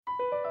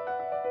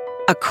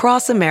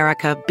Across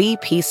America,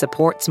 BP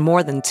supports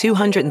more than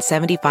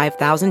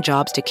 275,000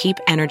 jobs to keep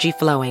energy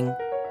flowing.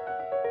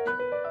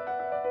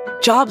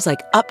 Jobs like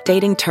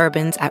updating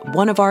turbines at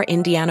one of our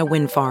Indiana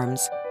wind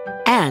farms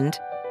and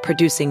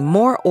producing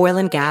more oil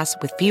and gas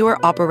with fewer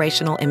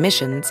operational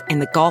emissions in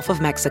the Gulf of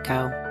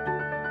Mexico.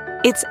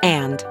 It's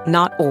and,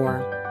 not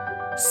or.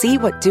 See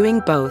what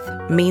doing both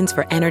means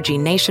for energy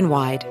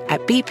nationwide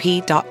at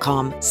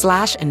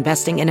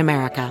bp.com/investing in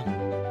America.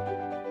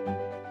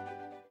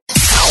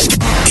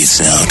 It's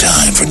now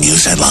time for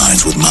news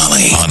headlines with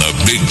Molly on the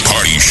Big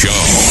Party Show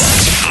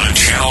on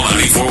Channel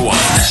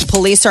 94.1.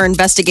 Police are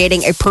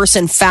investigating a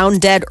person found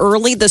dead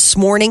early this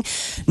morning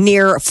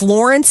near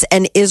Florence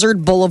and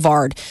Izzard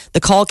Boulevard.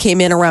 The call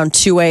came in around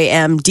 2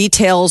 a.m.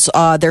 Details,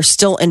 they're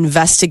still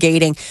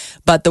investigating,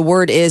 but the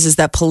word is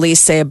that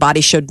police say a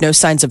body showed no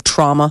signs of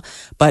trauma,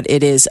 but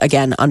it is,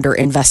 again, under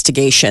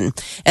investigation.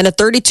 And a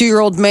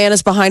 32-year-old man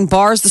is behind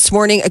bars this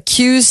morning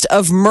accused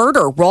of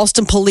murder.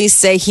 Ralston police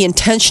say he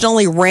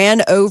intentionally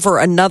ran over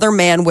another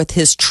man with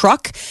his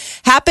truck.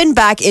 Happened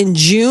back in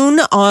June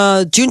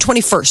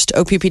 21st.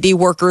 OPPD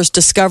workers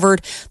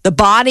discovered the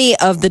body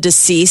of the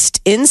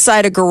deceased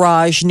inside a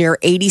garage near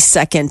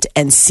 82nd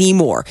and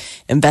Seymour.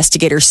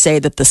 Investigators say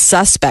that the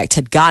suspect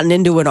had gotten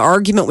into an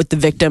argument with the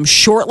victim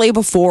shortly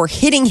before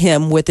hitting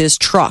him with his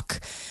truck.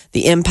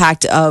 The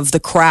impact of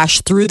the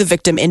crash threw the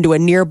victim into a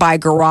nearby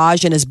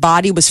garage, and his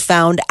body was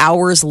found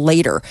hours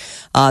later.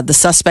 The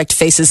suspect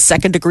faces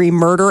second-degree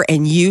murder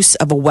and use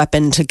of a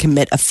weapon to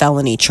commit a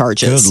felony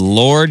charges. Good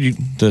Lord,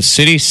 the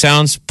city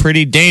sounds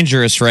pretty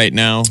dangerous right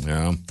now.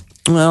 Yeah.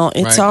 Well,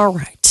 it's all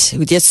right.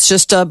 It's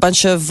just a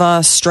bunch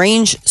of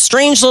strange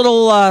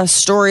little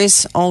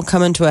stories all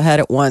coming to a head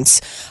at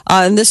once.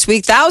 And this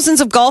week, thousands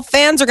of golf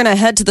fans are going to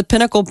head to the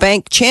Pinnacle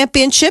Bank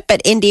Championship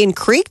at Indian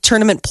Creek.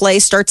 Tournament play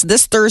starts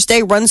this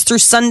Thursday, runs through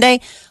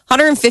Sunday.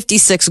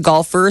 156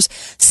 golfers,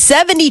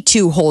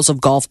 72 holes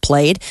of golf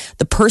played.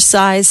 The purse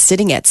size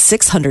sitting at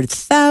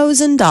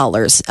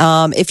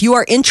 $600,000. If you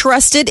are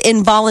interested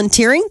in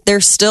volunteering, they're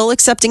still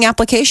accepting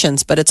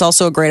applications, but it's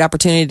also a great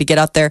opportunity to get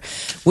out there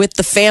with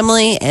the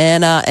family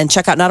and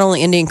check out not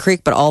only Indian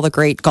Creek, but all the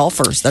great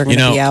golfers that are going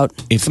to be out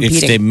competing.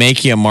 If they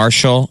make you a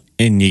marshal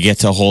and you get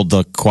to hold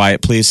the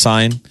Quiet Please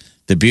sign,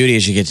 the beauty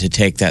is you get to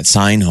take that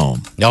sign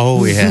home.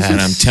 Oh, yeah. And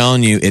I'm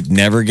telling you, it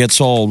never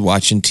gets old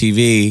watching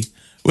TV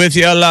with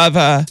your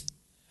lover.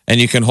 And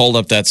you can hold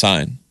up that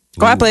sign.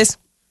 Quiet, please.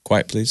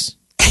 Quiet, please.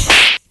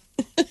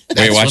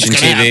 Are you watching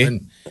TV?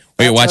 Happen.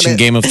 Are you watching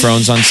Game of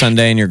Thrones on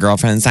Sunday and your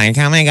girlfriend's like,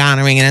 oh my God,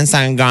 are we going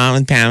to go on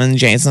with Pam and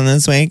Jason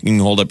this week? You can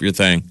hold up your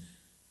thing.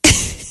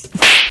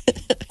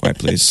 Quiet,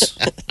 please.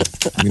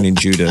 We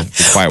need you to be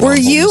quiet. Were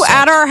you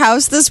at our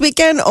house this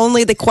weekend?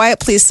 Only the Quiet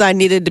Please sign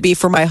needed to be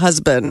for my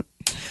husband,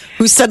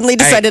 who suddenly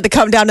decided to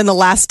come down in the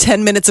last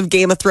 10 minutes of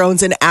Game of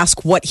Thrones and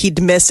ask what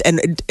he'd missed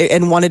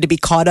and wanted to be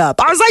caught up.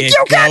 I was like,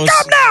 you can't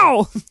come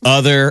now.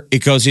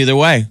 It goes either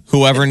way.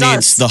 Whoever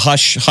needs the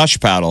hush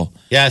paddle.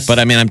 Yes. But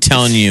I mean, I'm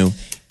telling you,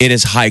 it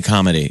is high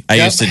comedy.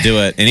 I used to do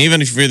it. And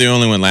even if you're the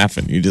only one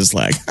laughing, you're just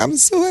like, I'm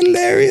so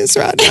hilarious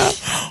right now.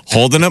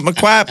 Holding up my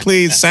Quiet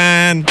Please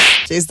sign.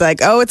 She's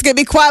like, oh, it's going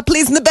to be Quiet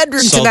Please in the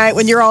bedroom tonight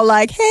when you're all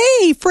like,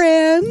 hey,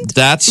 friend.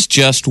 That's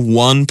just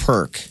one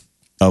perk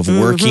of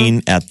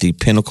working at the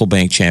Pinnacle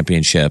Bank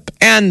Championship.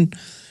 And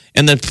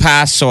in the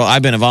past, so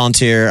I've been a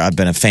volunteer, I've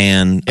been a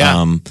fan.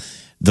 Yeah.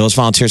 Those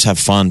volunteers have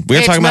fun. We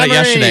were talking about it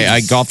yesterday.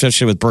 I golfed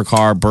yesterday with Burke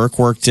Haar. Burke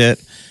worked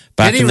it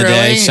back in the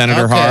day.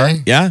 Senator Haar.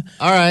 Yeah.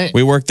 All right.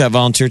 We worked that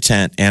volunteer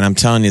tent, and I'm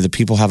telling you, the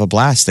people have a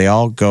blast. They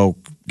all go,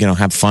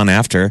 have fun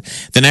after.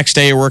 The next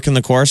day, you're working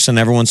the course, and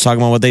everyone's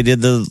talking about what they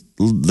did the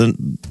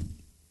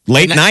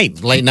late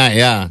night. Late night,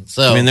 yeah.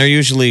 So I mean, they're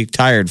usually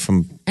tired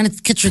from. And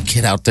it gets your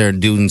kid out there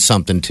doing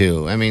something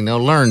too. I mean,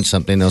 they'll learn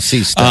something. They'll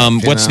see stuff.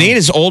 What's neat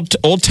is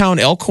Old Town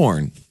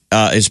Elkhorn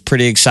is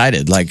pretty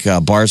excited. Like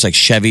bars like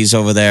Chevy's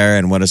over there,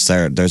 and what is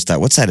there? There's that.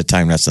 What's that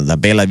Italian restaurant? The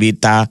Bella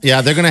Vita. Yeah,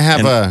 they're going to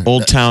have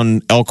Old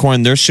Town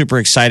Elkhorn. They're super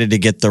excited to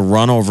get the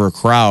runover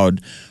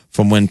crowd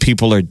from when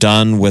people are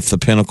done with the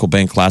Pinnacle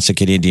Bank Classic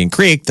at Indian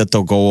Creek. That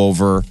they'll go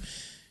over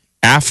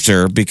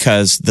after,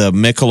 because the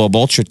Michelob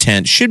Ultra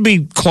tent should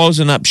be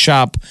closing up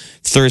shop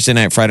Thursday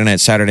night, Friday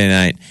night, Saturday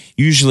night,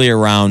 usually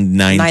around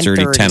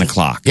 9:30, 10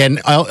 o'clock. Yeah, and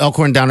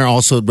Elkhorn down there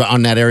also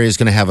on that area is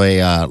going to have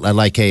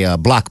a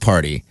block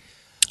party.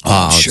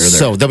 Sure.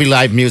 So there'll be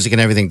live music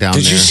and everything down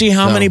there. Did you see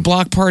how many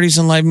block parties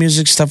and live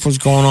music stuff was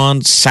going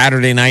on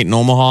Saturday night in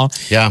Omaha?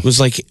 Yeah. It was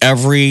like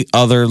every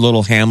other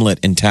little hamlet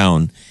in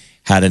town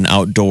had an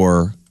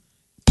outdoor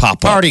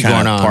pop-up party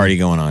going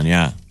on,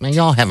 yeah. Man,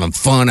 y'all having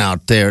fun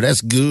out there. That's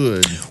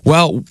good.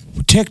 Well,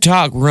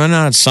 TikTok run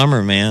out of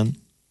summer, man.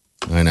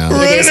 I know.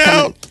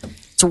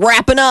 It's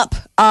wrapping up.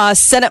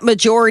 Senate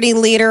Majority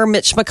Leader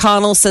Mitch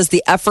McConnell says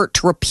the effort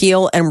to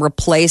repeal and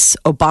replace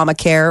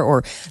Obamacare,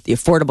 or the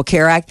Affordable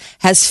Care Act,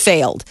 has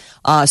failed.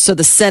 So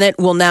the Senate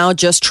will now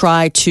just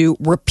try to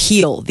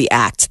repeal the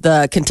act.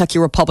 The Kentucky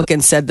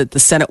Republicans said that the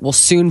Senate will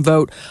soon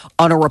vote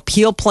on a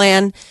repeal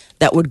plan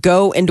that would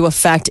go into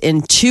effect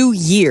in 2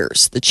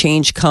 years. The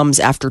change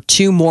comes after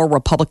 2 more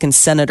Republican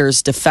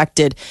senators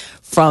defected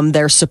from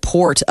their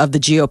support of the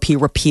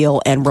GOP repeal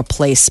and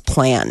replace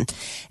plan.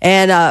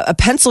 And a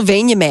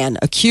Pennsylvania man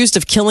accused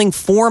of killing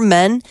 4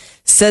 men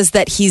says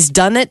that he's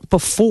done it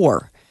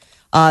before.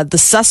 The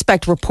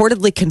suspect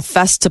reportedly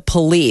confessed to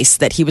police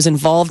that he was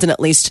involved in at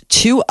least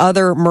 2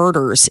 other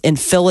murders in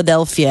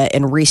Philadelphia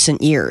in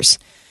recent years.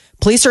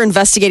 Police are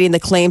investigating the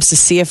claims to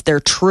see if they're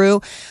true.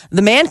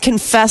 The man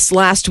confessed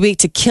last week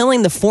to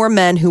killing the 4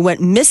 men who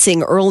went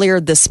missing earlier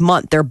this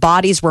month. Their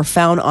bodies were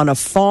found on a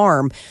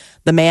farm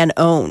the man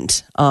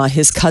owned.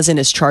 His cousin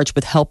is charged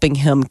with helping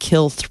him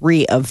kill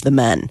 3 of the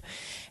men.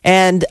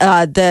 And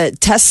the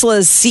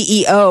Tesla's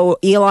CEO,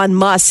 Elon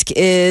Musk,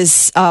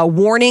 is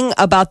warning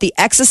about the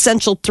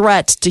existential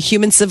threat to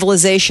human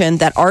civilization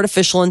that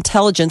artificial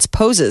intelligence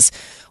poses.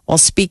 While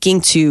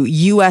speaking to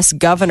U.S.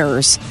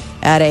 governors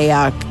at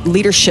a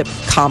leadership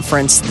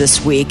conference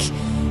this week,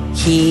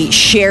 he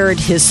shared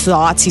his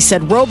thoughts. He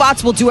said,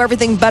 robots will do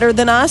everything better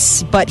than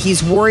us, but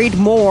he's worried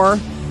more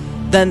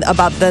than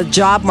about the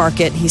job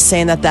market. He's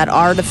saying that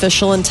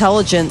artificial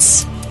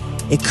intelligence,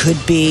 it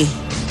could be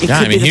the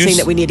thing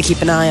that we need to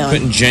keep an eye on.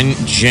 Putting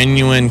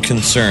genuine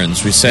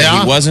concerns. We said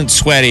he wasn't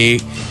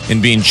sweaty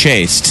and being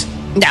chased.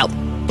 No.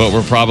 But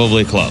we're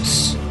probably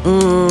close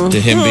to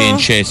him being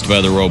chased by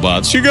the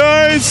robots. You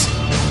guys!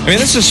 I mean,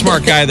 this is a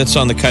smart guy that's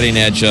on the cutting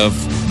edge of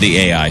the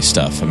AI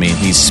stuff. I mean,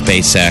 he's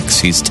SpaceX,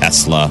 he's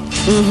Tesla.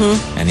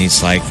 And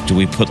he's like, do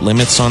we put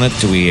limits on it?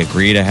 Do we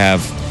agree to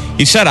have...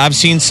 He said, I've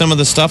seen some of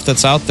the stuff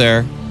that's out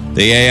there.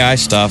 The AI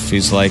stuff,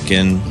 he's like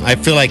I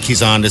feel like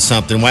he's on to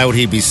something. Why would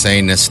he be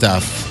saying this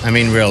stuff? I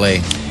mean,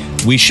 really.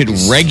 We should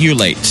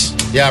regulate.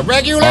 Yeah,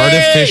 regulate!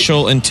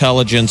 Artificial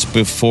intelligence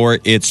before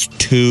it's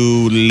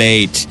too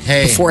late.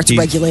 Hey. Before it's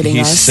regulating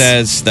us. He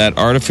says that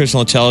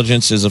artificial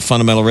intelligence is a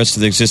fundamental risk to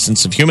the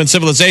existence of human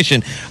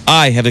civilization.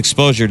 I have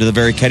exposure to the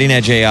very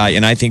cutting-edge AI,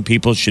 and I think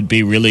people should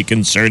be really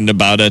concerned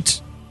about it.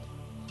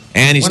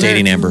 And he's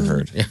dating Amber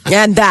Heard.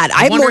 And that.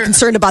 I'm more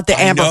concerned about the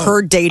Amber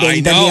Heard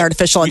dating than the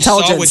artificial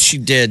intelligence. We saw what she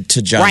did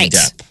to Johnny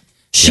Depp.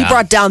 She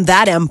brought down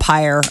that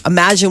empire.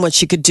 Imagine what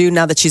she could do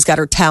now that she's got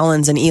her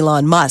talons in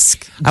Elon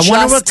Musk. I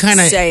wonder what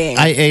kind of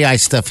AI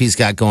stuff he's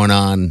got going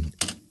on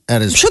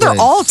at his I'm sure place. they're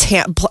all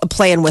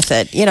playing with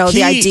it. You know,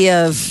 the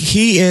idea of...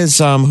 He is,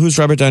 who's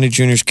Robert Downey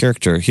Jr.'s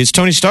character? He's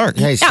Tony Stark.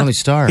 Yeah, he's Tony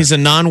Stark. He's a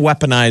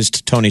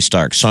non-weaponized Tony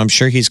Stark. So I'm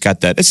sure he's got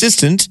that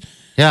assistant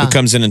who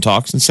comes in and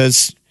talks and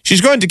says... She's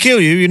going to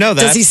kill you. You know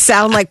that. Does he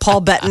sound like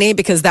Paul Bettany?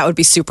 Because that would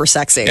be super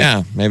sexy.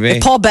 Yeah, maybe.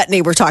 If Paul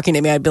Bettany were talking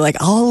to me, I'd be like,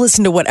 I'll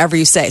listen to whatever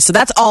you say. So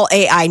that's all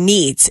AI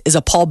needs is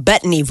a Paul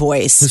Bettany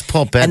voice. Who's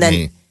Paul Bettany? And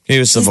then he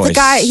was the voice. The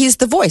guy. He's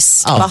the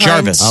voice. Oh,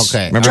 Jarvis.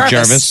 Okay. Remember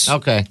Jarvis?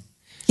 Okay.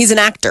 He's an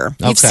actor.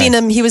 You've seen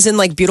him. He was in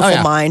like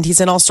Beautiful Mind.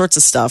 He's in all sorts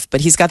of stuff. But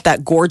he's got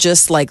that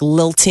gorgeous, like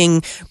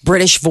lilting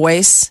British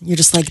voice. You're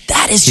just like,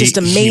 that is just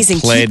amazing.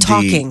 He played Keep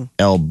talking.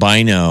 The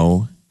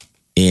albino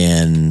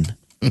in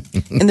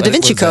the Da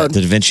Vinci Code. The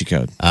Da Vinci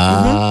Code.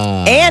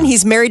 And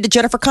he's married to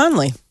Jennifer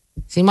Connelly.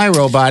 See, my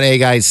robot AI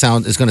guy is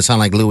going to sound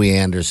like Louis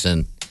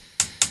Anderson.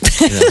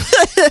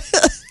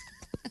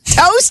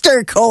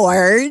 Toaster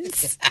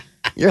cords.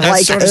 You're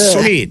That's like, sort of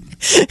sweet.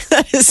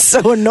 That is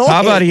so annoying.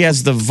 How about he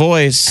has the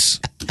voice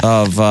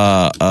of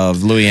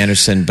Louis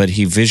Anderson, but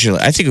he visually...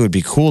 I think it would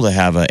be cool to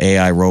have an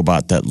AI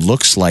robot that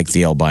looks like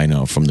the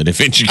albino from the Da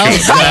Vinci Code. Don't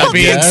think that would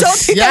be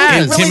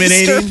really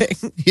Intimidating.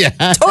 disturbing.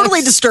 Yeah.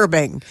 Totally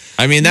disturbing.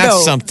 I mean,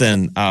 that's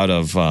something out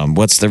of...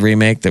 what's the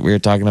remake that we were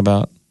talking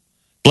about?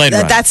 Blade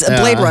Runner. That's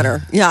Blade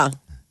Runner. Yeah.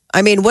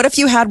 I mean, what if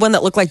you had one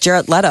that looked like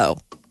Jared Leto?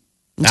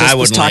 I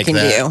was wouldn't like talking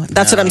that. to you.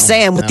 That's what I'm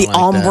saying with the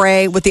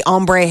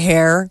ombre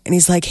hair, and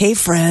he's like, "Hey,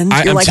 friend," you're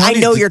I'm like, "I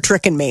telling know you, you're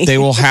tricking me." They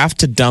will have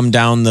to dumb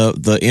down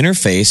the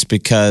interface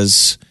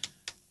because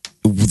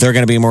they're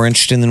going to be more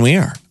interesting than we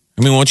are.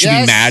 I mean, won't you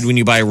be mad when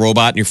you buy a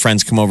robot and your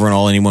friends come over and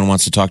all anyone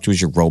wants to talk to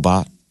is your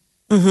robot?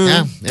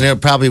 Yeah, and it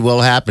probably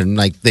will happen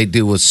like they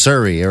do with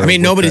Surrey. Or I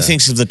mean, with nobody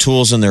thinks of the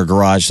tools in their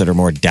garage that are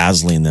more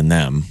dazzling than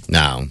them.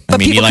 No. But I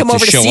mean, you people like come to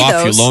over to show see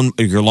off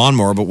those. your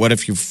lawnmower, but what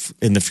if you,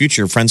 in the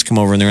future, friends come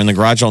over and they're in the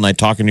garage all night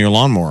talking to your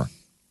lawnmower?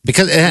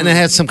 Because it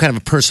has some kind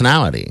of a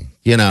personality,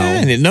 you know.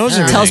 Yeah, and it knows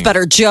everything. Tells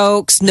better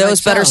jokes,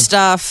 knows better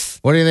stuff.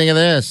 What do you think of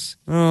this?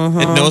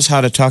 It knows how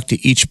to talk to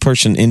each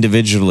person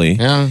individually.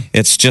 Yeah.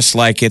 It's just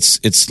like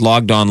it's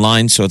logged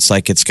online, so it's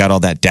like it's got all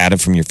that data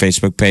from your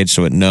Facebook page,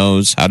 so it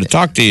knows how to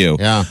talk to you.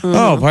 Yeah.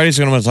 Oh, Party's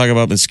going to want to talk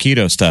about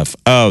mosquito stuff.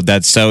 Oh,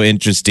 that's so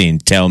interesting.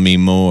 Tell me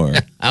more.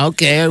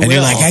 Okay, I And will.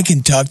 you're like, I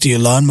can talk to your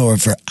lawnmower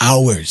for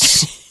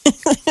hours.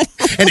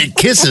 And it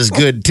kisses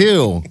good,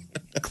 too.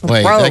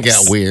 Wait, Gross. that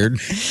got weird.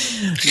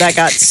 That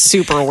got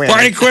super weird.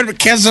 Party, quit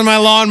kissing my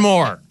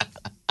lawnmower.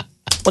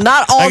 Well,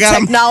 not all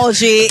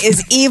technology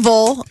is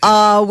evil.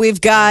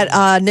 We've got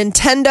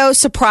Nintendo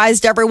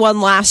surprised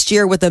everyone last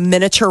year with a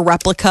miniature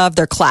replica of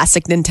their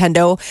classic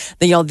Nintendo,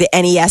 the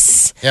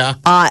NES. Yeah.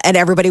 And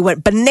everybody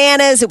went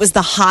bananas. It was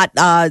the hot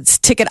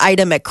ticket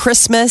item at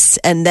Christmas.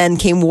 And then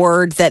came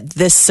word that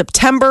this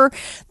September,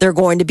 they're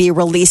going to be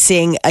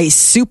releasing a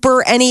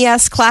Super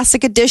NES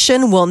Classic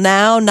Edition. Well,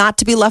 now, not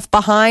to be left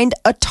behind,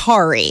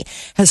 Atari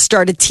has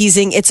started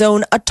teasing its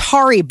own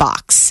Atari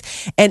box.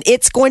 And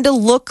it's going to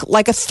look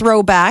like a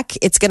throwback.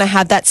 It's going to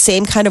have that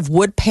same kind of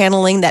wood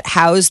paneling that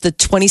housed the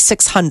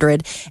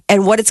 2600.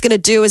 And what it's going to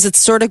do is it's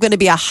sort of going to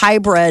be a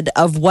hybrid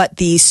of what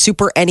the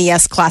Super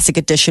NES Classic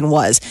Edition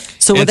was.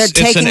 So they're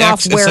taking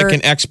off It's like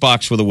an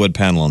Xbox with a wood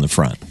panel on the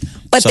front.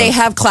 But they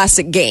have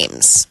classic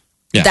games.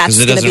 Yeah, because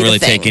it doesn't really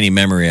take any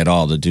memory at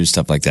all to do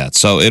stuff like that.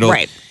 So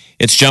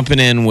it's jumping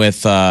in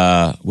with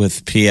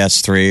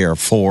PS3 or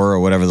 4 or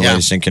whatever the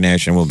latest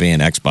incarnation will be in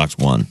Xbox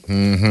One.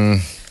 Mm-hmm.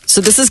 So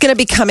this is going to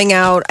be coming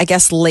out, I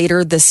guess,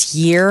 later this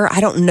year.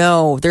 I don't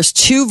know. There's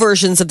 2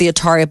 versions of the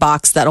Atari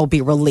box that'll be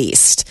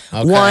released.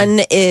 Okay. One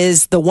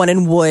is the one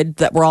in wood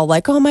that we're all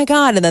like, oh my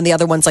God. And then the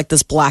other one's like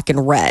this black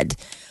and red.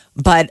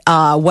 But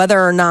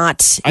whether or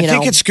not, I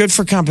think it's good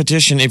for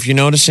competition. If you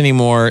notice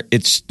anymore,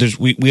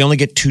 we only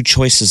get 2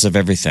 choices of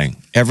everything.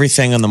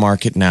 Everything on the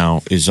market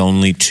now is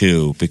only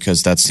 2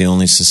 because that's the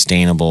only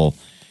sustainable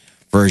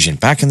version.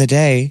 Back in the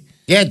day,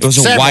 it was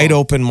a wide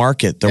open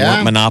market. There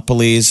weren't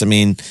monopolies. I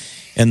mean,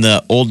 in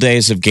the old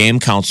days of game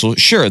console,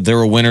 sure, there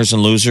were winners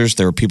and losers.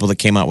 There were people that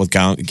came out with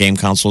game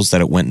consoles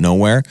that it went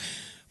nowhere.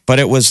 But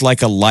it was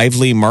like a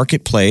lively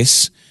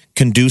marketplace,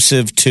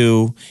 conducive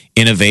to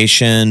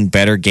innovation,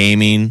 better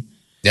gaming.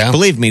 Yeah.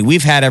 Believe me,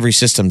 we've had every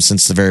system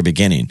since the very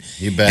beginning.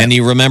 You bet. And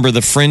you remember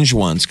the fringe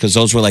ones because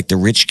those were like the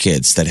rich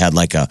kids that had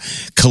like a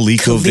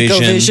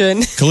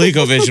ColecoVision.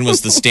 ColecoVision was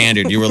the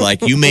standard. You were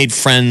like, you made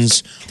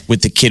friends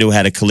with the kid who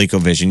had a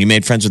ColecoVision. You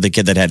made friends with the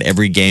kid that had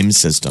every game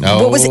system.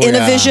 Oh, what was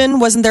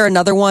Innovision? Wasn't there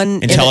another one?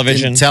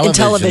 Intellivision.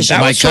 Intellivision. That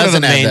My was sort of a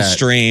cousin had that.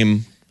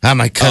 mainstream.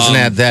 My cousin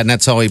had that, and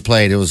that's all he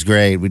played. It was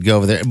great. We'd go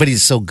over there. But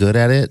he's so good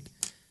at it.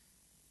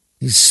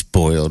 He's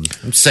spoiled.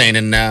 I'm saying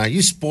it now.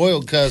 You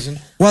spoiled, cousin.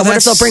 Well, I wonder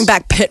if they'll bring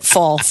back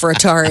Pitfall for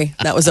Atari.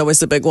 That was always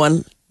the big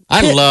one.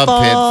 I love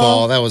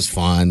Pitfall. That was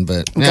fun,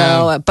 but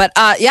no.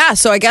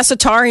 So I guess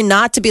Atari,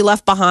 not to be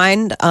left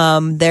behind.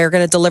 They're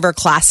going to deliver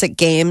classic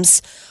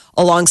games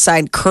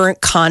alongside current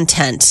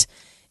content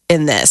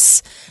in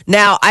this.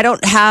 Now,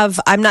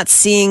 I'm not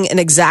seeing an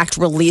exact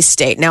release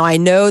date. Now, I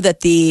know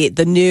that the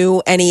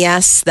new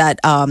NES,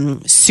 that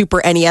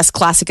Super NES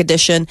Classic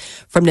Edition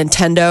from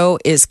Nintendo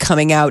is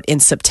coming out in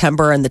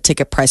September, and the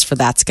ticket price for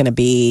that's going to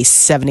be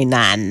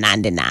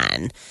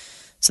 $79.99.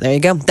 So there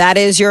you go. That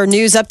is your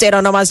news update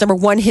on Omaha's number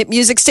 1 hit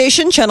music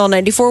station, Channel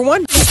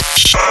 94.1.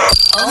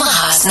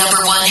 Omaha's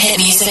number 1 hit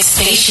music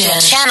station,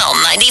 Channel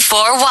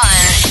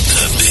 94.1.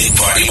 The Big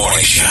Party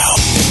Morning Show.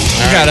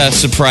 We got a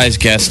surprise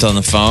guest on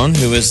the phone.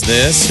 Who is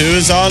this?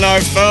 Who's on our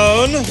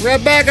phone?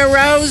 Rebecca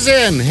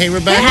Rosen. Hey,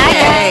 Rebecca.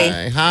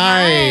 Hi.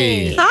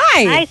 Hi.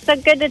 Hi, so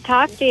good to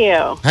talk to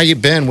you. How you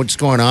been? What's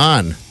going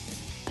on?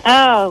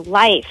 Oh,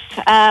 life.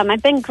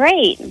 I've been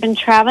great. I've been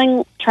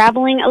traveling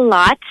a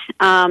lot,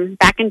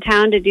 back in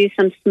town to do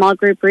some small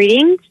group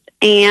readings,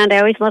 and I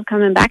always love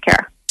coming back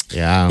here.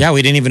 Yeah. Yeah,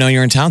 we didn't even know you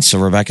were in town, so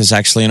Rebecca's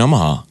actually in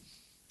Omaha.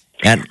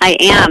 And I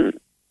am.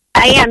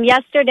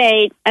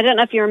 Yesterday, I don't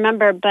know if you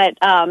remember, but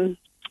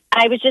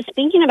I was just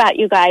thinking about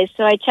you guys,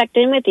 so I checked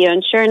in with you,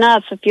 and sure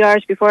enough, a few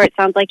hours before, it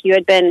sounds like you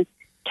had been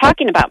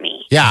talking about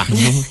me. Yeah.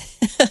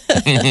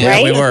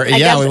 Right? We were.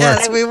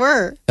 We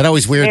were. That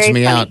always weirds Very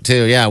me funny. out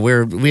too. Yeah,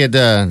 we had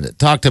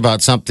talked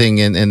about something,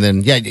 and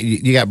then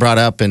you got brought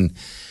up, and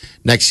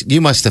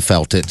you must have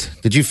felt it.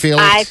 Did you feel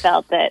it? I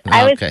felt it. Oh,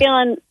 I was okay.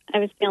 feeling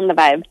the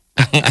vibe.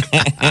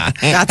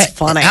 That's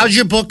funny. How's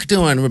your book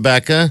doing,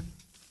 Rebecca?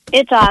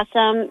 It's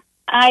awesome.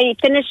 I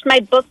finished my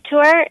book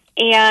tour,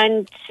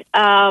 and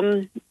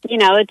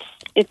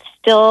it's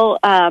still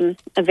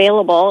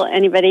available.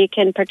 Anybody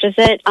can purchase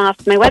it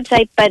off my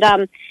website. But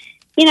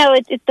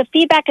the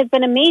feedback has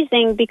been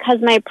amazing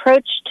because my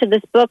approach to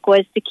this book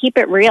was to keep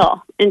it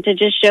real and to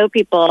just show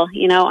people,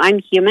 I'm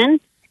human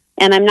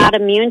and I'm not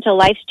immune to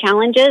life's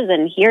challenges,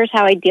 and here's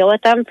how I deal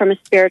with them from a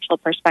spiritual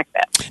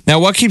perspective. now,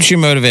 what keeps you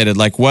motivated?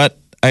 Like what?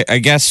 I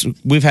guess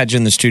we've had you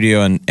in the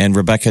studio, and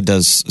Rebecca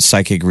does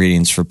psychic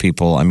readings for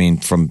people. I mean,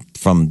 from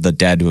the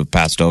dead who have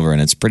passed over,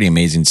 and it's pretty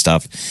amazing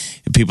stuff.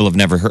 People have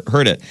never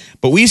heard it.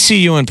 But we see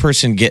you in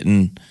person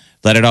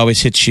that it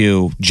always hits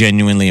you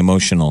genuinely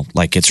emotional,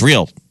 like it's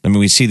real. I mean,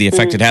 we see the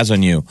effect it has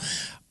on you.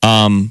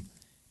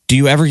 Do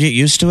you ever get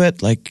used to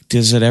it? Like,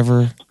 does it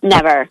ever?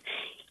 Never.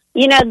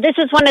 This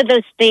is one of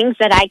those things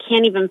that I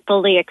can't even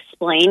fully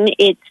explain.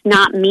 It's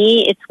not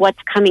me. It's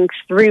what's coming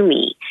through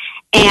me.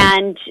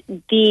 And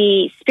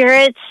the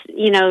spirits,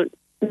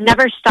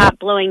 never stop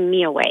blowing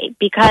me away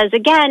because,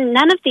 again,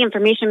 none of the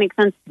information makes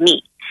sense to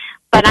me.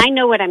 But I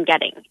know what I'm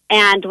getting.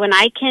 And when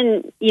I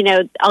can,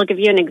 I'll give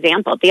you an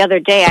example. The other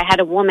day I had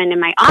a woman in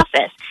my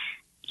office,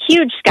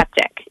 huge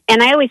skeptic.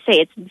 And I always say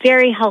it's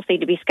very healthy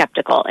to be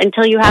skeptical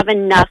until you have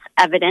enough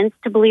evidence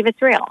to believe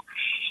it's real.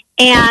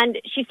 And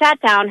she sat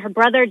down. Her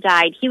brother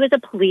died. He was a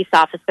police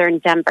officer in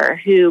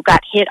Denver who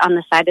got hit on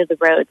the side of the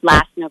road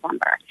last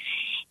November.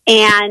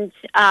 And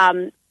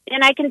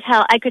I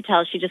could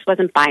tell she just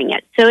wasn't buying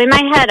it. So in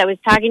my head, I was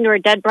talking to her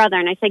dead brother,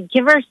 and I said,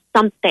 give her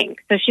something.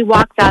 So she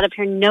walks out of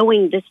here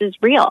knowing this is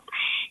real.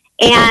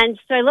 And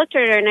so I looked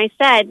at her and I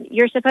said,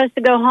 you're supposed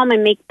to go home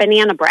and make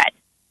banana bread.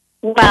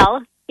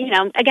 Well,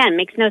 again,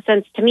 makes no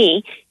sense to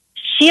me.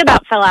 She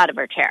about fell out of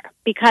her chair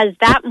because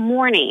that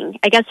morning,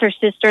 I guess her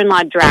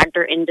sister-in-law dragged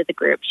her into the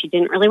group. She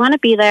didn't really want to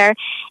be there.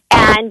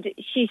 And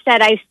she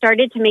said, I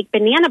started to make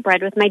banana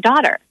bread with my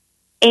daughter.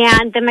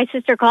 And then my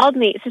sister-in-law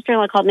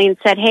called me and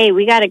said, hey,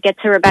 we got to get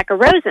to Rebecca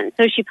Rosen.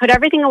 So she put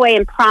everything away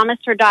and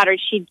promised her daughter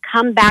she'd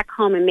come back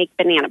home and make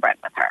banana bread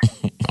with her.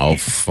 Oh,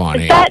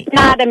 funny. Is that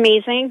not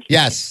amazing?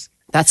 Yes.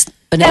 That's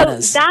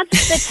bananas. So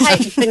that's the type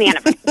of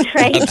banana bread,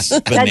 right?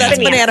 That's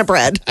banana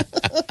bread.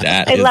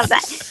 I love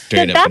that.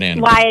 So that's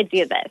why I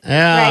do this.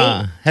 Yeah.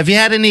 Right? Have you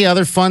had any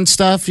other fun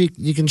stuff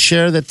you can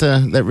share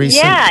that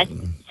recent? Yeah.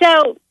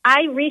 So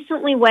I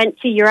recently went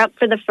to Europe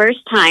for the first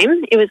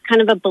time. It was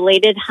kind of a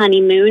belated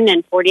honeymoon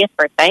and 40th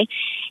birthday.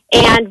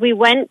 And we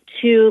went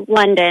to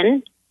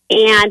London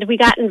and we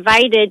got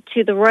invited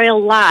to the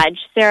Royal Lodge,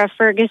 Sarah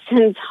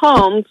Ferguson's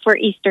home, for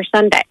Easter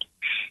Sunday.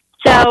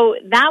 So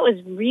that was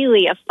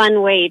really a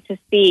fun way to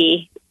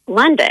see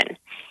London.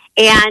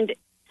 And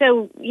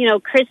so,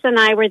 Chris and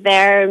I were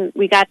there, and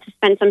we got to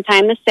spend some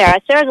time with Sarah.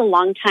 Sarah's a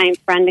longtime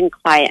friend and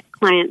client,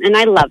 and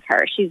I love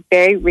her. She's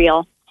very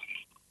real.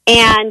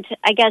 And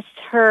I guess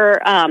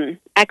her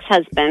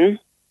ex-husband,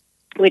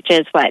 which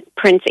is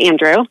Prince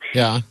Andrew,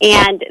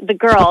 and the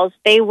girls,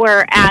 they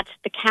were at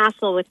the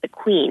castle with the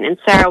Queen, and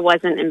Sarah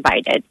wasn't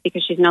invited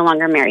because she's no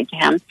longer married to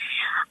him.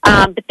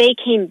 But they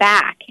came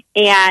back,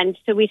 and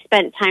so we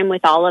spent time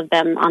with all of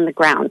them on the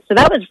ground. So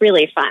that was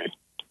really fun.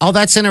 Oh,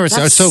 that's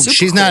interesting. That's so super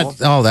she's cool. not.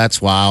 Oh, that's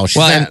wow. She's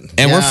Well, not,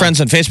 and we're friends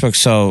on Facebook.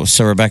 So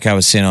Rebecca, I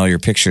was seeing all your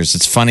pictures.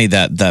 It's funny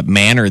that the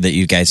manor that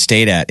you guys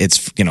stayed at.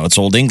 It's it's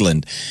old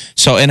England.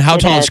 So and how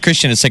tall is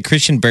Christian? It's like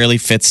Christian barely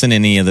fits in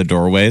any of the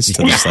doorways.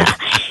 To this,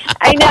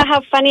 I know,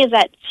 how funny is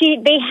that?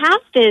 They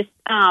have this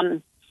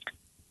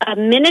a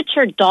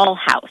miniature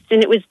dollhouse,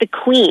 and it was the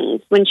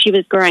Queen's when she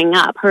was growing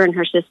up, her and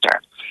her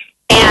sister.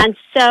 And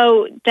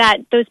so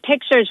those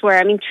pictures were,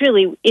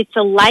 truly, it's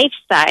a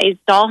life-size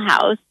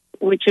dollhouse,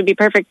 which would be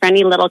perfect for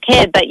any little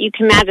kid, but you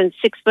can imagine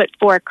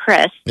 6'4"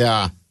 Chris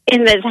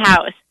in this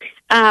house.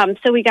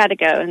 So we got to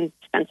go and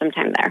spend some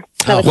time there.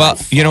 Well,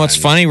 you know what's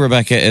funny,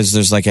 Rebecca, is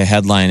there's like a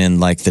headline in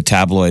like the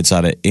tabloids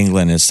out of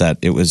England is that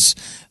it was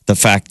the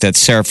fact that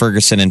Sarah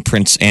Ferguson and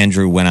Prince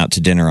Andrew went out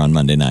to dinner on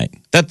Monday night.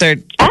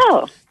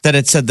 That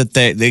it said that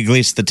they at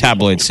least the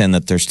tabloids saying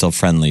that they're still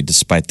friendly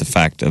despite the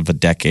fact of a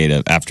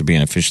decade after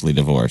being officially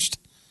divorced.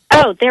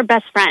 Oh, they're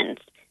best friends.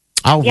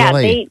 Oh, yeah,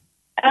 really?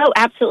 Oh,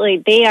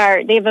 absolutely. They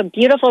have a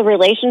beautiful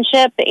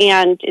relationship,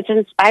 and it's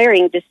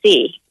inspiring to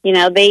see.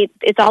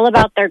 It's all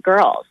about their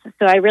girls.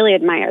 So I really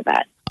admire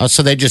that. Oh,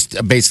 so they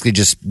basically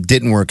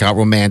didn't work out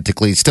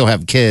romantically, still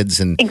have kids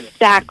and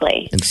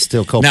exactly, and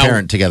still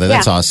co-parent together.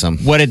 That's awesome.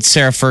 What did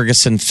Sarah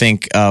Ferguson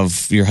think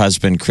of your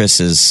husband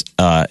Chris's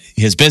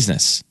his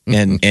business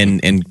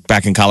in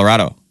back in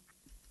Colorado?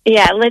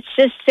 Yeah, let's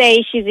just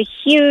say she's a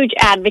huge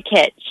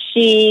advocate.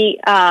 She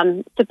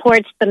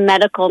supports the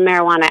medical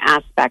marijuana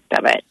aspect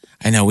of it.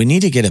 I know. We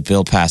need to get a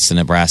bill passed in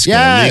Nebraska.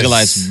 Yes.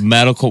 Legalize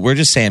medical. We're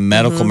just saying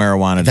medical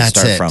marijuana to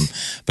start from.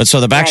 But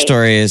so the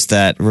backstory is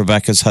that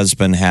Rebecca's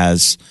husband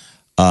has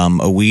a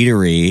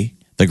weedery,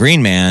 the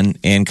Green Man,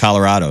 in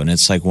Colorado. And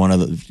it's like one of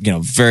the,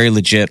 very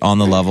legit on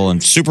the level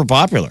and super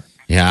popular.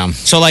 Yeah.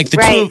 So like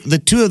the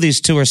two of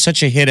these two are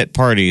such a hit at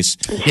parties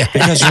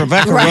because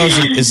Rebecca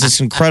Rosen is this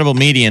incredible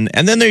median,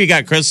 and then there you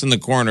got Chris in the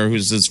corner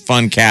who's this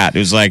fun cat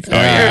who's like, oh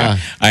yeah,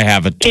 I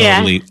have a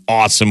totally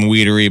awesome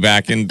weedery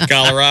back in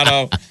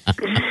Colorado.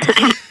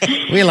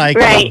 We like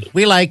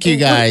we like you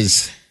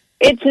guys.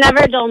 It's never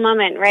a dull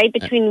moment, right?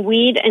 Between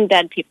weed and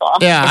dead people.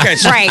 Yeah. Okay,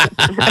 so, Right.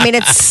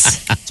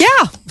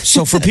 It's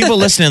So for people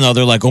listening though,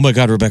 they're like, oh my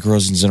God, Rebecca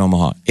Rosen's in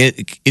Omaha.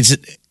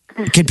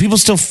 Can people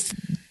still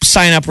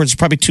sign up, or it's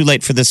probably too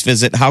late for this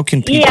visit? How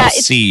can people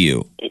see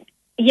you?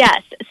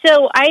 Yes.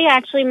 So I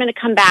actually am going to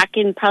come back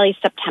in probably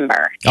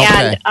September.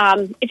 Okay.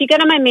 And if you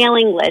get on my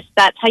mailing list,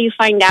 that's how you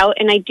find out.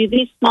 And I do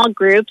these small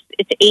groups.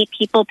 It's 8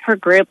 people per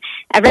group.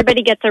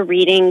 Everybody gets a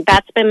reading.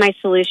 That's been my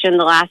solution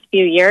the last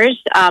few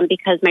years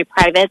because my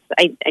privates,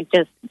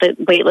 the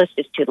wait list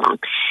is too long.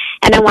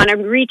 And I want to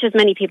reach as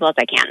many people as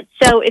I can.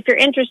 So if you're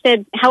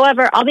interested,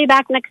 however, I'll be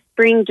back next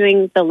spring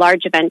doing the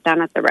large event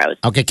down at the Rose.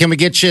 Okay, can we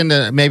get you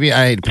into, maybe,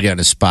 I hate to put you on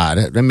the spot,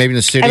 maybe in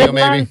the studio, I would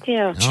maybe?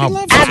 love to.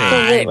 Oh,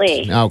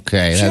 Absolutely.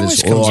 okay, that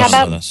is comes awesome.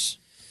 on with us.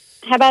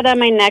 How about on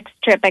my next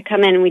trip, I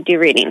come in and we do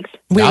readings?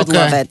 we would Okay.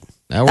 love it.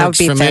 That That would works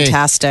be for me.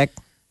 fantastic.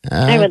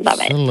 I would love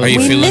it. Are you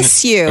We feeling,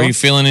 miss you. Are you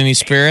feeling any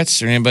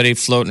spirits or anybody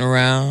floating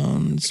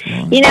around?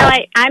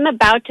 I'm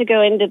about to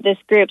go into this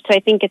group, so I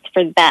think it's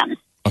for them.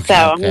 Okay,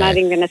 so okay. I'm not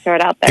even going to throw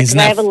it out there Isn't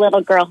because I that- have a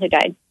little girl who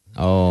died.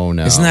 Oh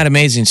no! Isn't that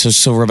amazing?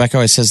 So Rebecca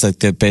always says that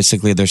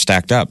they're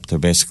stacked up. They're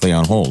basically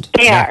on hold.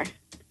 They are.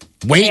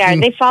 Waiting. They are.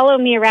 They follow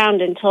me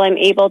around until I'm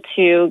able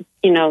to,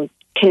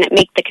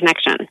 make the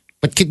connection.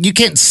 But you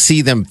can't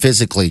see them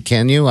physically,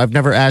 can you? I've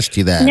never asked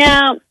you that.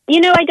 No,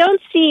 I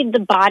don't see the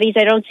bodies.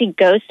 I don't see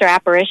ghosts or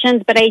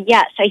apparitions. But I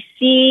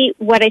see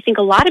what I think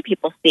a lot of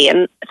people see.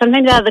 And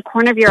sometimes out of the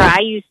corner of your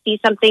eye, you see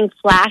something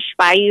flash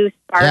by you,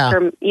 spark,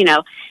 or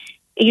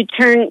you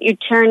turn,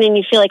 and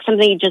you feel like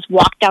something you just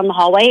walked down the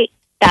hallway.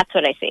 That's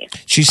what I see.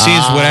 She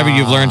sees whatever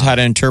you've learned how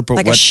to interpret,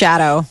 like a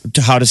shadow,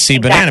 how to see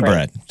banana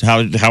bread.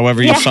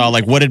 However you saw,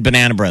 like, what did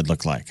banana bread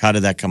look like? How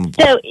did that come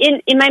about? So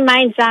in my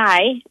mind's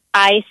eye,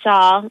 I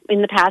saw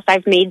in the past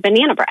I've made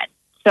banana bread.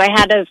 So I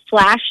had a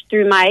flash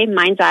through my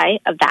mind's eye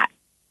of that.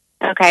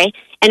 Okay,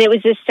 and it was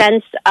this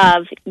sense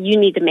of you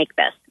need to make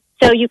this.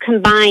 So you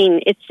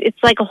combine. It's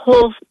like a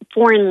whole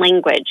foreign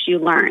language you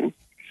learn.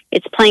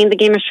 It's playing the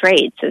game of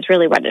charades is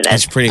really what it is.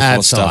 It's pretty cool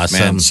That's stuff, awesome.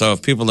 man. So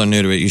if people are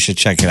new to it, you should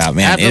check it out,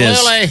 man.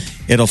 Absolutely.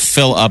 It'll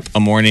fill up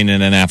a morning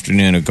and an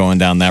afternoon of going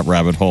down that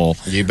rabbit hole.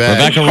 You bet.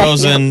 Rebecca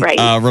Rosen, Right.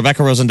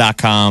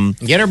 RebeccaRosen.com.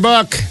 Get her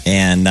book.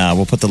 And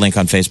we'll put the link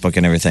on Facebook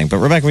and everything. But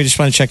Rebecca, we just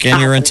want to check in.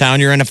 You're in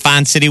town. You're in a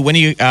fine city. When are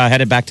you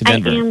headed back to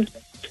Denver?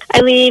 I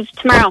leave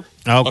tomorrow.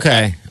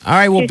 Okay. All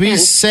right. Well, be soon.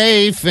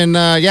 safe. And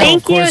Thank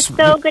of you. course. It's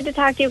so good to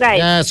talk to you guys.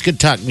 Yeah, it's good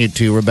talking to you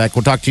too, Rebecca.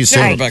 We'll talk to you soon.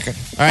 All right. Rebecca.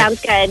 All right.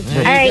 Sounds good. There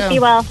All you right. go. Be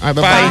well. All right.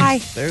 Bye-bye. Bye.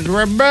 There's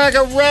Rebecca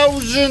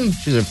Rosen.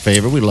 She's a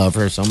favorite. We love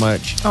her so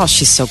much. Oh,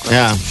 she's so great.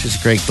 Yeah, she's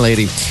a great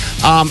lady.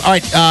 All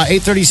right,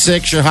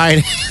 8:36. You're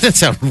hiding. That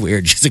sounded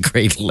weird. She's a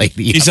great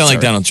lady. You I'm sound like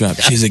sorry. Donald Trump.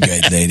 She's a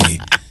great lady.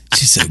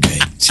 She's so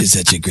great. She's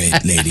such a great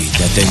lady.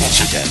 That thing that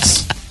she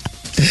does.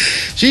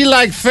 She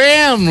like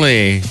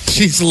family.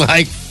 She's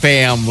like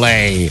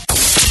family.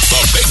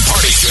 The Big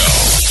Party Show.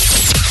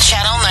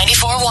 Channel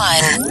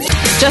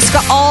 94.1. Jessica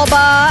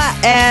Alba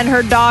and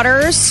her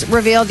daughters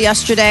revealed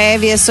yesterday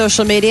via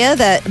social media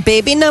that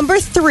baby number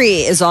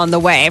 3 is on the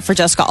way for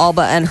Jessica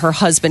Alba and her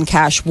husband,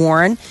 Cash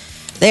Warren.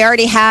 They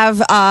already have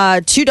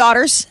 2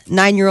 daughters,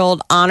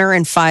 9-year-old Honor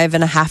and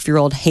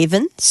 5.5-year-old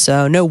Haven.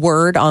 So no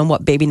word on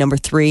what baby number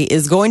 3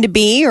 is going to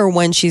be or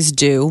when she's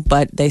due,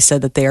 but they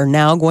said that they are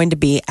now going to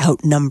be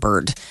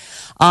outnumbered.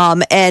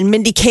 And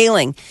Mindy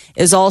Kaling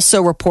is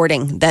also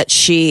reporting that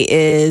she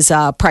is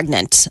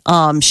pregnant.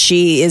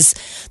 She is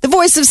the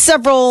voice of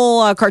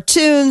several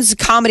cartoons,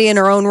 comedy in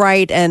her own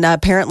right, and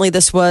apparently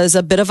this was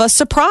a bit of a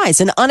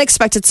surprise, an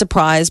unexpected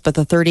surprise, but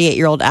the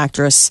 38-year-old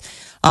actress,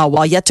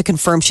 while yet to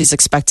confirm she's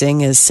expecting,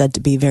 is said to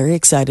be very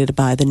excited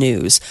by the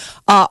news.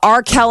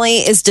 R. Kelly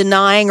is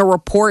denying a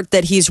report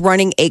that he's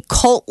running a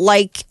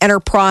cult-like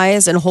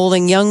enterprise and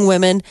holding young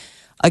women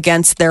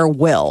against their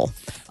will.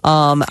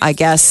 I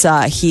guess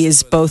he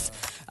is both,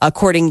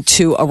 according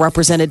to a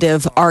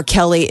representative, R.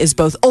 Kelly is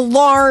both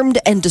alarmed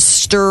and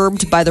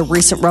disturbed by the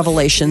recent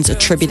revelations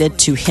attributed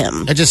to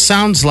him. It just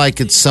sounds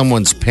like it's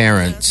someone's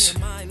parents.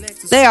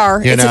 They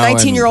are. You It's know, a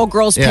 19-year-old and-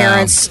 girl's yeah.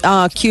 parents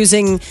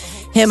accusing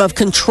him of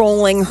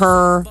controlling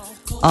her.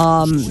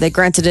 They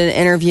granted an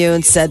interview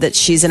and said that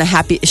she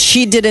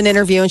did an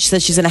interview and she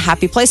said she's in a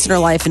happy place in her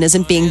life and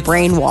isn't being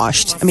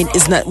brainwashed. I mean,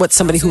 isn't that what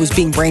somebody who is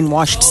being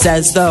brainwashed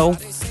says, though?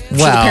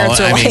 Well, the parents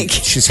are I mean, like-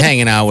 she's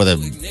hanging out with a,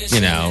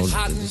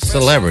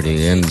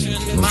 celebrity, and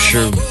I'm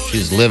sure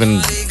she's living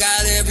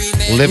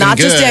Not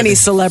good. just any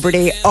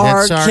celebrity,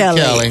 R. It's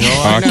Kelly. Oh,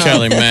 I R. know.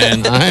 Kelly,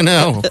 man. I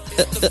know.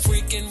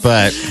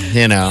 But,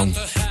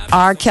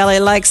 R. Kelly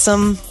likes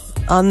him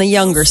on the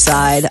younger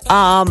side.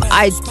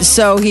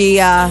 So he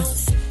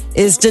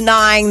is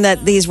denying that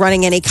he's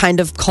running any kind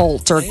of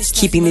cult or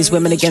keeping these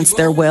women against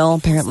their will.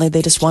 Apparently,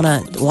 they just want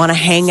to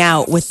hang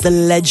out with the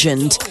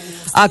legend.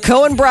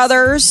 Coen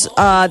Brothers,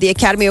 the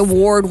Academy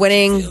Award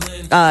winning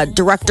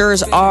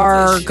directors,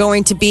 are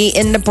going to be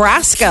in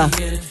Nebraska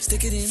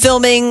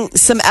filming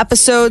some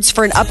episodes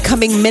for an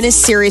upcoming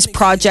miniseries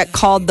project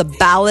called The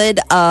Ballad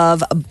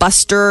of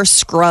Buster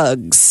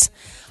Scruggs.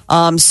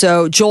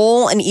 So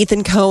Joel and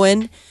Ethan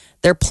Coen,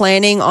 they're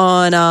planning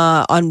on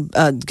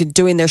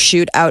doing their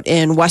shoot out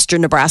in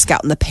western Nebraska,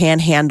 out in the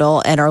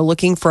Panhandle, and are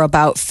looking for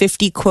about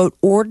 50, quote,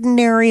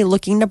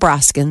 ordinary-looking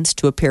Nebraskans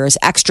to appear as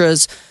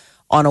extras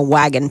on a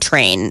wagon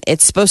train.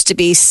 It's supposed to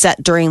be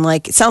set during,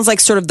 it sounds like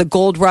sort of the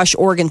Gold Rush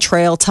Oregon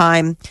Trail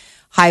time.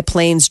 High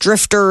Plains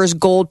drifters,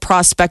 gold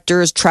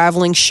prospectors,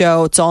 traveling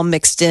show. It's all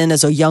mixed in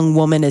as a young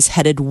woman is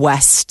headed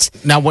west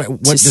now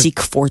what to seek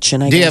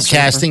fortune, I do you guess. have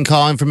casting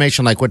call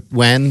information, like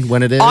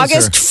when it is?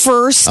 August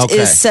or- 1st Okay.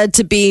 is said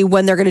to be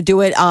when they're going to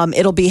do it.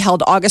 It'll be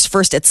held August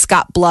 1st at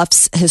Scott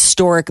Bluff's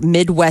historic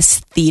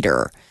Midwest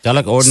Theater. Do I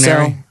look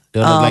ordinary?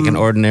 Do I look like an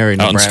ordinary Out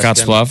in Nebraskan?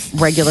 Scotts Bluff.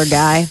 Regular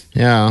guy.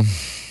 Yeah.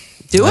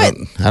 Do it.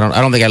 I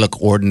don't think I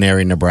look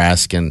ordinary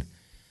Nebraskan.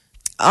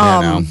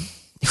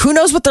 Who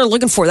knows what they're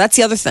looking for? That's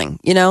the other thing.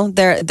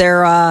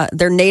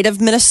 They're native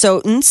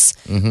Minnesotans,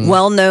 Mm-hmm.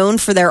 well known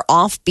for their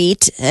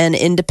offbeat and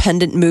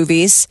independent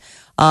movies.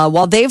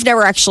 While they've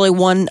never actually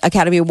won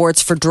Academy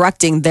Awards for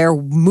directing, their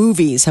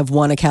movies have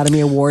won Academy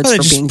Awards Well, they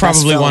for just being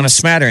probably best want a films.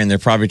 smattering. They're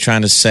probably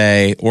trying to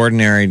say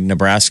ordinary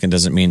Nebraskan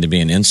doesn't mean to be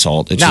an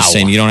insult. It's just No.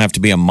 saying you don't have to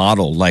be a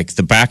model. Like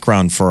the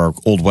background for our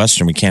old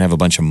Western, we can't have a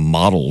bunch of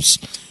models.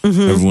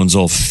 Mm-hmm. Everyone's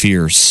all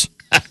fierce.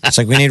 It's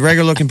like we need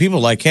regular looking people.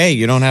 Like, hey,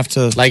 you don't have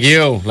to Like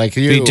you. be Derek like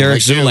you.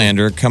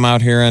 Zoolander. Come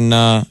out here and,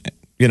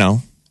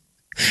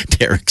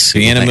 Derek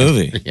be in a Zoolander.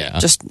 movie. Yeah.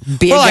 Just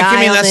be a Well,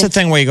 guy on that's the- the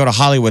thing where you go to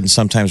Hollywood and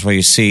sometimes where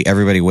you see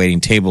everybody waiting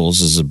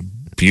tables is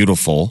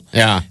beautiful.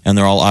 Yeah. And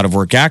they're all out of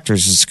work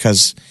actors is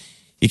because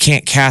you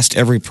can't cast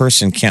every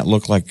person, can't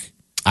look like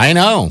I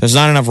know. there's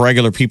not enough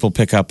regular people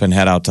pick up and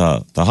head out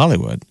to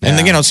Hollywood. And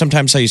Yeah. you know,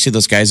 sometimes how you see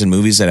those guys in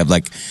movies that have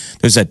like,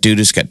 there's that dude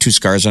who's got 2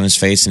 scars on his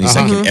face and he's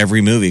like in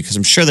every movie because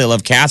I'm sure they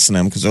love casting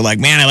him because they're like,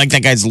 man, I like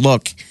that guy's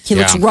look. He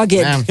looks Yeah. rugged.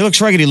 Yeah. He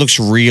looks rugged. He looks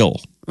real.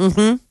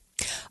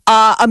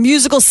 A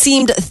musical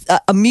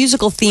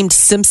themed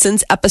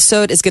Simpsons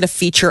episode is going to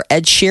feature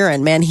Ed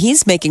Sheeran. Man,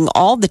 he's making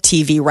all the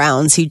TV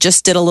rounds. He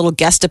just did a little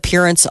guest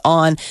appearance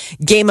on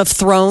Game of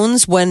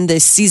Thrones when the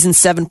season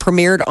 7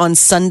 premiered on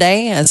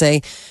Sunday as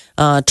a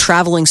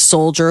traveling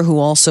soldier who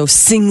also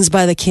sings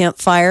by the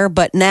campfire.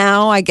 But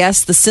now I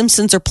guess the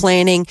Simpsons are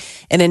planning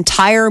an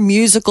entire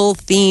musical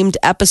themed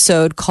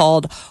episode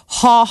called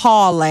Haw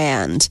Haw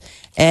Land,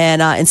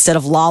 and instead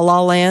of La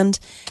La Land.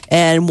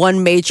 And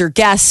one major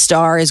guest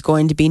star is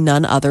going to be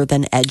none other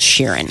than Ed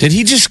Sheeran. Did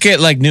he just get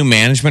like new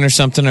management or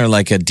something or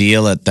like a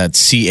deal at that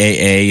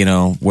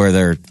CAA, where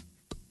they're,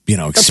 pushing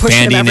him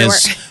expanding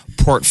his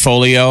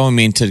portfolio? I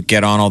mean, to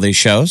get on all these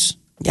shows?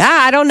 Yeah,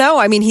 I don't know.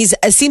 I mean, he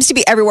seems to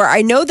be everywhere.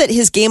 I know that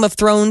his Game of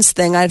Thrones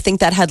thing, I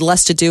think that had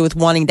less to do with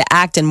wanting to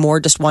act and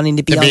more just wanting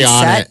to be on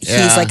set. it,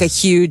 yeah. He's like a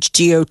huge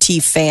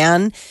GOT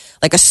fan,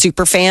 like a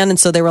super fan. And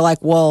so they were like,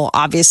 well,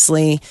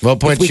 obviously, We'll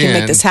put if we you can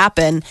make in. this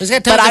happen. He's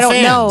got But tons I of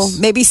don't know. fans.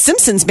 Maybe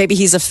Simpsons, maybe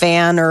he's a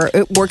fan or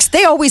it works.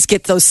 They always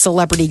get those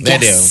celebrity They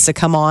guests do. to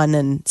come on,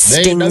 and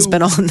They Sting's do.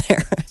 been on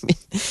there. I mean,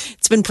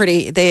 it's been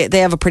pretty, they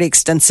have a pretty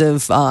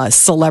extensive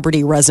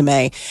celebrity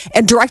resume.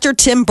 And director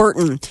Tim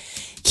Burton,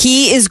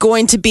 he is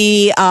going to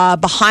be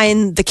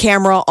behind the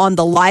camera on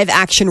the live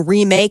action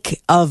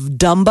remake of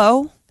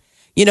Dumbo.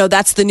 You know,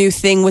 that's the new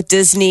thing with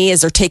Disney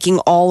is they're taking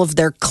all of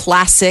their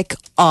classic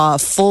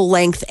full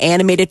length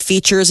animated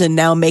features and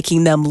now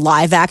making them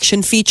live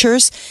action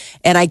features.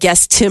 And I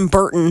guess Tim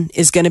Burton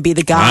is going to be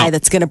the guy Wow.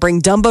 that's going to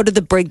bring Dumbo to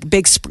the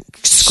big screen.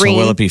 So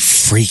will it be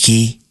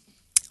freaky?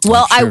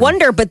 Well, I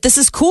wonder, but this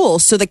is cool.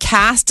 So the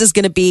cast is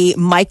going to be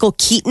Michael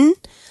Keaton,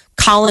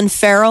 Colin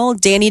Farrell,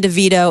 Danny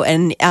DeVito,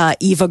 and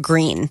Eva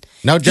Green.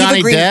 No, Johnny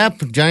Eva Green-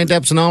 Depp. Johnny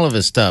Depp's in all of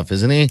his stuff,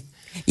 isn't he?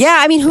 Yeah,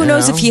 I mean, who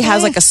knows know. if he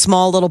has like a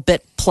small little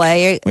bit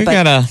play. We but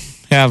gotta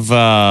have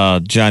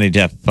Johnny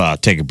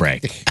Depp take a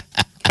break.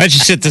 Why don't you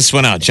sit this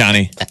one out,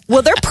 Johnny?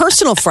 well, they're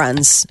personal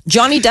friends.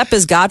 Johnny Depp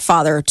is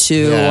godfather to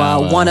Yeah,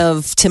 well. one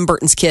of Tim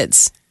Burton's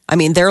kids. I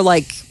mean, they're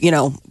like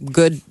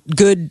good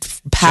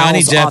pals.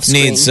 Johnny Depp off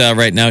screen. needs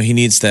right now. He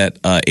needs that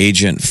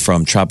agent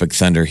from Tropic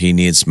Thunder. He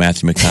needs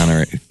Matthew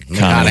McConaughey.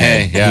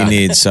 McConaughey, yeah. He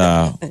needs get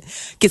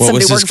what somebody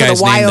was this working for guy's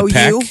the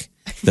name? YOU. The Peck.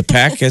 The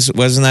Peck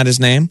wasn't that his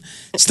name?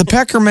 It's the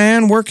Pecker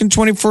man working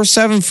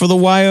 24/7 for the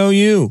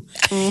YOU.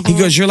 He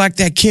goes, "You're like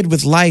that kid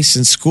with lice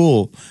in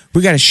school.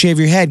 We got to shave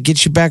your head,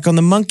 get you back on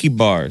the monkey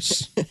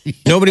bars.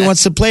 Nobody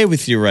wants to play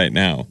with you right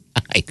now."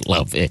 I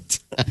love it.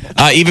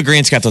 Eva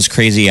Green's got those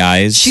crazy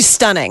eyes. She's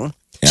stunning.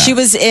 Yeah. She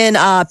was in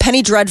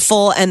Penny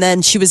Dreadful, and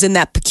then she was in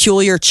that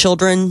Peculiar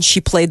Children.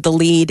 She played the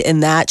lead in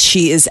that.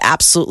 She's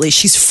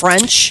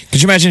French.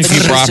 Could you imagine if But you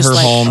she's brought just her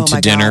like, home oh to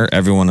my dinner? God.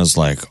 Everyone was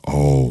like,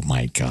 "Oh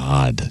my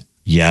God,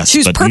 yes, She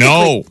was but perfectly-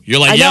 no." You're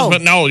like, I "Yes, know.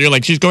 but no." You're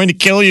like, "She's going to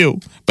kill you."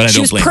 But I She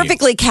don't was blame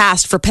perfectly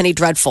cast for Penny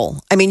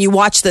Dreadful. I mean, you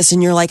watch this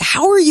and you're like,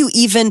 how are you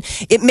even?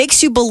 It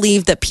makes you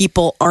believe that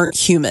people aren't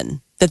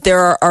human, that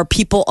there are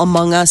people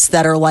among us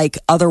that are like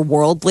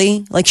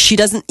otherworldly. Like she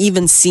doesn't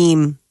even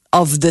seem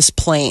of this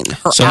plane.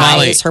 Her So, eyes,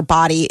 Molly- her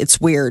body, it's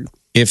weird.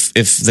 you. If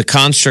the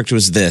construct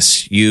was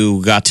this,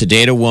 you got to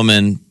date a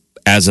woman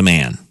as a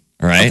man,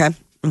 all right?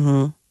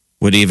 Okay.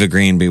 Would Eva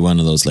Green be one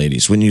of those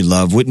ladies? Wouldn't you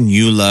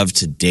love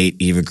to date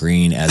Eva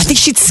Green as I think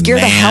she'd scare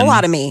the hell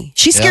out of me.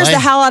 She scares Really? the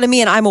hell out of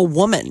me, and I'm a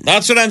woman.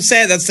 That's what I'm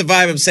saying. That's the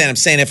vibe I'm saying. I'm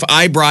saying if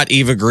I brought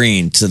Eva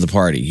Green to the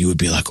party, you would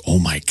be like, "Oh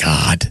my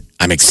God,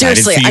 I'm excited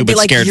Seriously, for you, I'd be but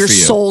like, scared your for you."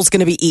 soul's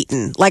going to be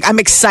eaten. Like, I'm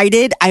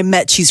excited.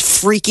 She's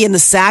freaky in the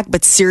sack,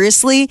 but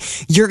seriously,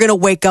 you're going to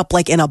wake up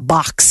like in a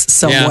box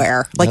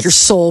somewhere. Like your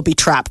soul will be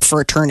trapped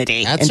for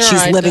eternity. That's and all she's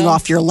right, living though.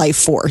 off your life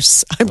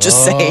force. I'm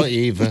just saying.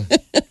 Eva.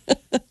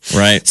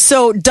 Right.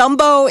 So,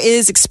 Dumbo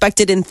is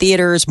expected in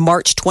theaters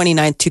March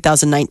 29th,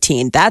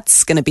 2019.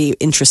 That's going to be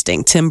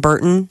interesting. Tim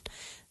Burton,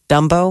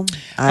 Dumbo.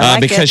 I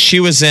like Because it. she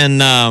was in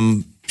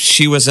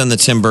the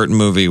Tim Burton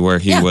movie where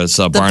he was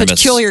the Barnabas.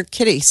 Peculiar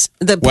Kitties.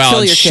 The Well,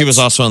 Peculiar she Kids. was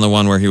also in the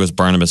one where he was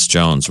Barnabas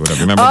Jones or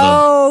whatever. Remember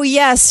Oh,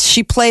 yes.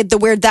 She played the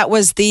weird. That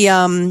was the,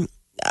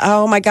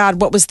 oh my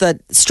God, what was the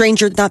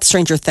not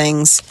Stranger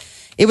Things.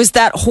 It was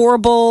that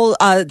horrible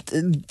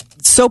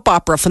soap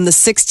opera from the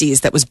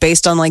 60s that was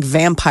based on like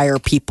vampire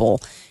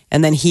people.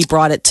 and then he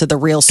brought it to the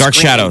real Dark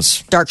screen.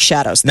 Shadows. Dark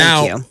Shadows. Thank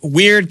Now, you.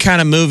 weird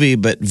kind of movie,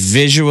 but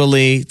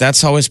visually,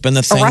 that's always been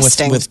the thing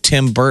Arresting. with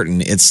Tim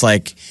Burton. It's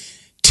like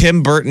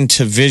Tim Burton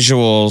to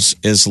visuals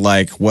is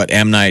like what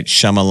M. Night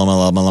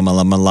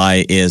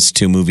Shyamalan is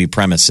to movie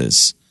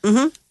premises.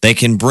 Mm-hmm. They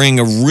can bring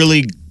a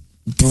really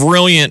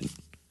brilliant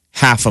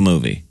half a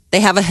movie. They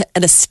have an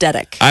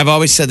aesthetic. I've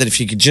always said that if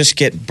you could just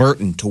get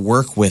Burton to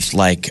work with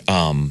like,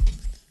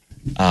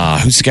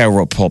 who's the guy who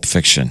wrote Pulp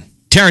Fiction?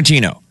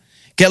 Tarantino.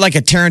 Get like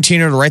a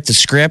Tarantino to write the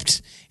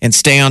script and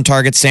stay on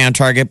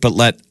target, but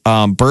let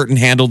Burton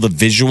handle the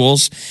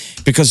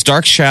visuals, because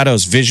Dark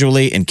Shadows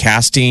visually and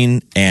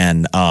casting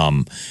and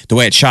the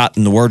way it's shot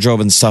and the wardrobe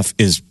and stuff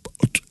is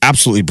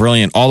absolutely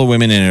brilliant. All the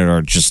women in it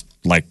are just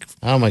like,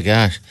 Oh my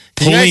gosh.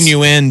 pulling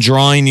you in,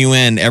 drawing you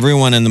in.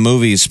 Everyone in the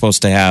movie is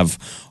supposed to have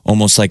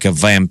almost like a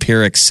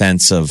vampiric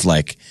sense of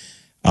like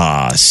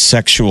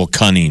sexual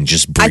cunning,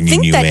 just I bringing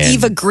think you that in.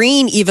 Eva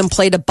Green even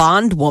played a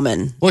Bond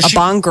woman,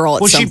 Bond girl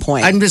at some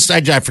point.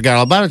 I forgot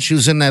all about it. She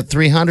was in that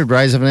 300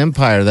 Rise of an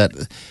Empire.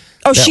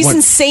 Oh, she's one-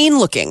 insane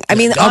looking. I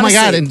mean, oh my honestly,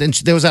 God! And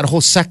there was that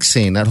whole sex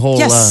scene. That whole.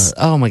 Yes.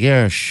 Oh my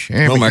gosh!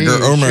 oh my god!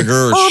 Oh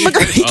my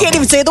God, he can't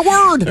even say the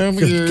word.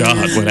 God,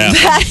 what happened?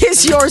 That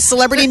is your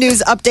celebrity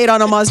news update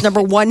on Omaha's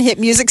 #1 hit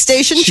music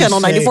station,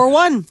 Channel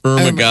 94.1. Oh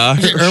my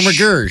gosh! Irma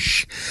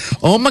Gersh.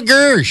 Oh my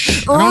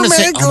gosh! I don't want to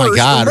say. Oh my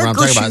God! When I'm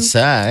talking about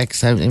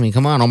sex, I mean,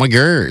 come on! Oh my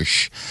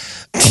gosh!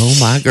 Oh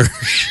my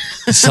gosh!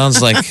 It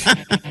sounds like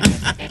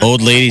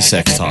old lady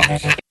sex talk.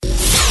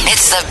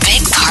 It's the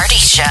Big Party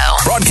Show.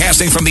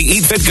 Broadcasting from the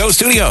Eat Fit Go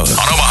studios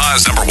on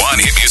Omaha's #1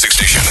 hit music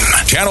station,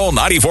 Channel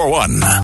 94.1.